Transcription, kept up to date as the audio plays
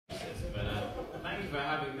Thank you for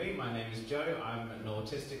having me. My name is Joe. I'm an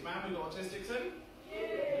autistic man. We got autistics in?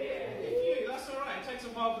 Yeah. That's all right. It takes a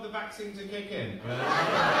while for the vaccine to kick in.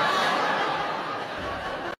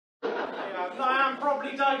 I am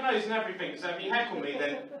properly diagnosed and everything, so if you heckle me,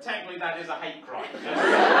 then technically that is a hate crime. Just be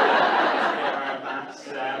aware of that.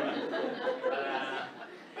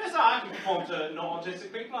 Yes, I can conform to not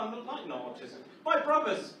autistic people. I'm like not autistic. My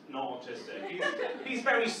brother's not autistic. He's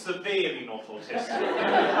very severely not autistic.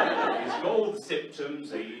 He's got all the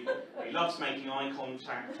symptoms. He loves making eye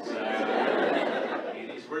contact.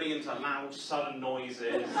 He's really into loud, sudden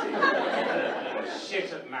noises. He's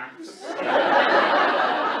shit at maths.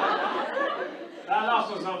 That last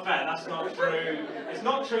one's not fair. That's not true. It's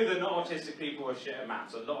not true that not autistic people are shit at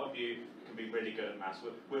maths. A lot of you can be really good at maths.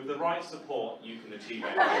 With the right support, you can achieve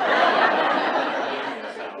it.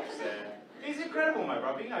 He's incredible, my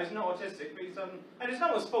brother. You know, he's not autistic, but he's and it's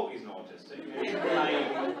not his fault he's not autistic.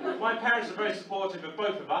 My parents are very supportive of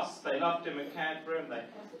both of us. They loved him and cared for him.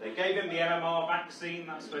 They gave him the MMR vaccine.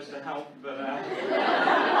 That's supposed to help, but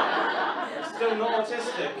he's still not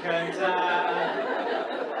autistic. And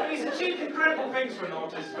he's achieved incredible things for an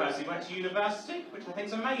autistic person. He went to university, which I think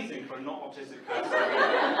is amazing for a not autistic person.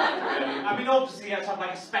 I mean, obviously, he had to have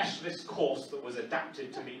like a specialist course that was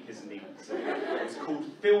adapted to meet his needs. It's called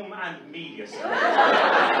Film and Media Studies.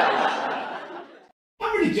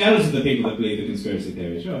 I'm really jealous of the people that believe the conspiracy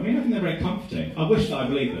theories. I mean, I think they're very comforting. I wish that I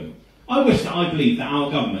believed them. I wish that I believed that our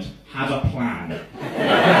government had a plan.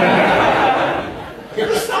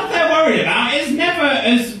 The stuff they're worried about is never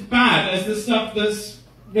as bad as the stuff that's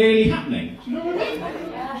really happening. Do you know what I mean?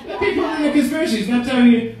 The people in the conspiracies, they'll tell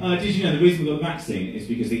you, did you know the reason we got the vaccine is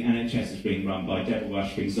because the NHS is being run by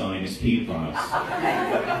devil-worshipping Zionist paedophiles.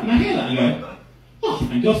 And I hear that and I go, oh,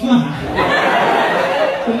 thank God for that.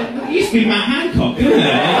 It used to be Matt Hancock, didn't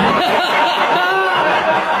it?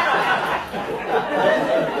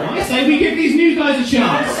 I say we give these new guys a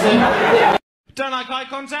chance. Don't like eye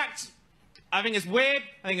contact? I think it's weird.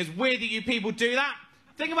 I think it's weird that you people do that.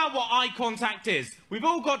 Think about what eye contact is. We've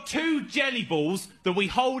all got two jelly balls that we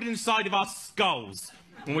hold inside of our skulls.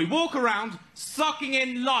 And we walk around sucking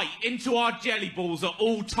in light into our jelly balls at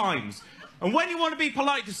all times. And when you want to be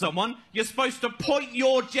polite to someone, you're supposed to point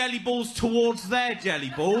your jelly balls towards their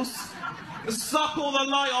jelly balls, suck all the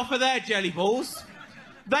light off of their jelly balls.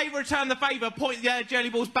 They return the favour, point their jelly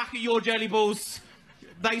balls back at your jelly balls.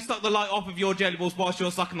 They suck the light off of your jelly balls whilst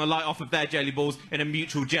you're sucking the light off of their jelly balls in a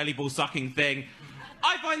mutual jelly ball sucking thing.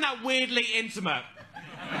 I find that weirdly intimate.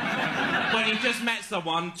 When you just met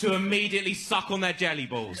someone to immediately suck on their jelly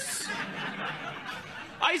balls.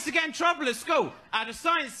 I used to get in trouble at school. I had a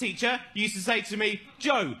science teacher who used to say to me,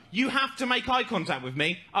 Joe, you have to make eye contact with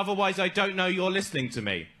me, otherwise I don't know you're listening to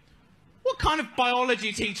me. What kind of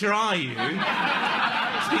biology teacher are you?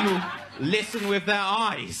 People listen with their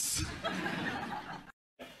eyes.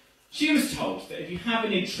 She was told that if you have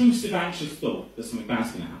an intrusive anxious thought that something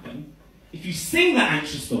bad's going to happen, if you sing that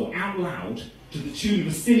anxious thought out loud to the tune of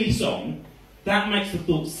a silly song, that makes the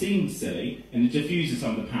thought seem silly and it diffuses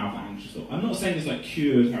some of the power of that anxious thought. I'm not saying this like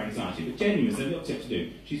cures her anxiety, but genuinely, it's a little tip to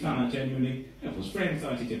do. She's found that genuinely helpful. It's a free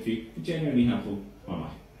anxiety tip for you, but genuinely helpful.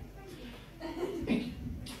 Bye-bye. Thank you.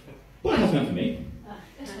 What it has done for me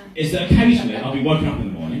is that occasionally I'll be woken up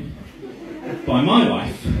in the morning by my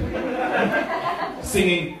wife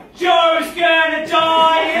singing, Joe's gonna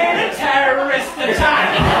die in a terrorist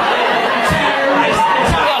attack! Terrorist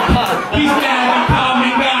attack! He's never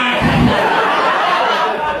coming back!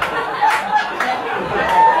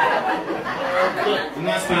 And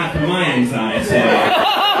that's bad for my anxiety.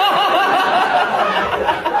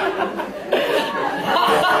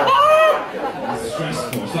 It's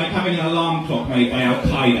stressful. It's like having an alarm clock made by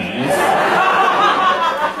Al-Qaeda.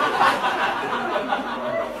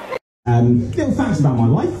 Little facts about my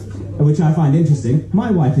wife, which I find interesting.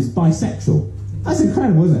 My wife is bisexual. That's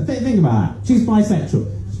incredible, isn't it? Think about that. She's bisexual.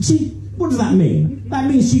 What does that mean? That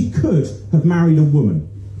means she could have married a woman,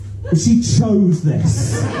 but she chose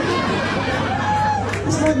this.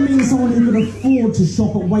 It's like meaning someone who can afford to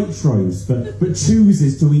shop at Waitrose, but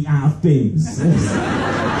chooses to eat out of bins.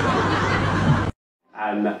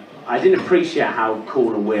 I didn't appreciate how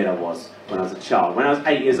cool and weird I was when I was a child. When I was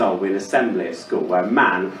 8 years old, we had an assembly at school where a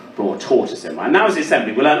man brought a tortoise in. And that was the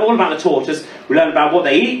assembly. We learned all about the tortoise, we learned about what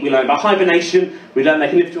they eat, we learned about hibernation, we learned they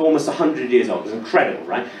can live to almost 100 years old. It was incredible,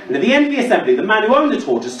 right? And at the end of the assembly, the man who owned the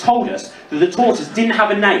tortoise told us that the tortoise didn't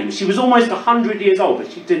have a name. She was almost 100 years old, but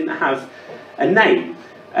she didn't have a name.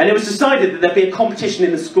 And it was decided that there'd be a competition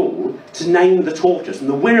in the school to name the tortoise, and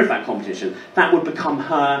the winner of that competition, that would become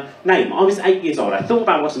her name. I was 8 years old. I thought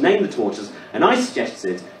about what to name the tortoise, and I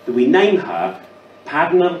suggested that we name her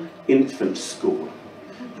Paddingham Infant School,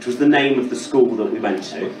 which was the name of the school that we went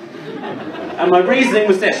to. And my reasoning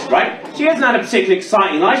was this, right? She hasn't had a particularly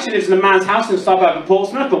exciting life. She lives in a man's house in the suburb of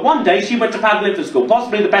Portsmouth, but one day she went to Paddingham Infant School,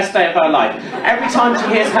 possibly the best day of her life. Every time she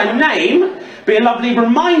hears her name, be a lovely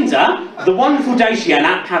reminder of the wonderful day she had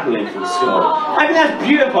at Paddingham Infant School. I think that's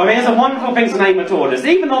beautiful. I mean, it's a wonderful thing to name her daughters.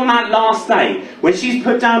 Even on that last day, when she's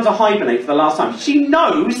put down to hibernate for the last time, she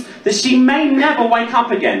knows that she may never wake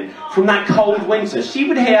up again from that cold winter. She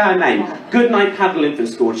would hear her name, good night Paddingham Infant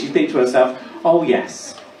School, and she'd think to herself, oh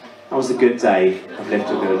yes, that was a good day. I've lived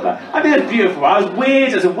a good life. I think that's beautiful. I was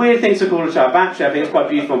weird. It's a weird thing to call a child. But actually, I think it's quite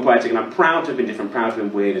beautiful and poetic, and I'm proud to have been different, proud to have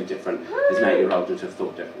been weird and different as an 8-year-old and to have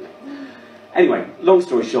thought differently. Anyway, long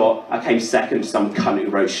story short, I came second to some cunt who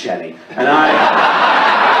wrote Shelley. And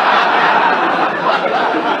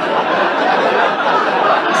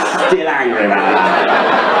still angry about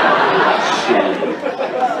that. Shelley.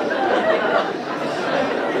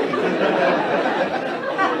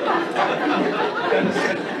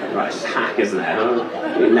 Right, it's hack, isn't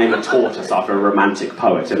it? You name a tortoise after a romantic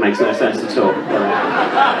poet. It makes no sense at all.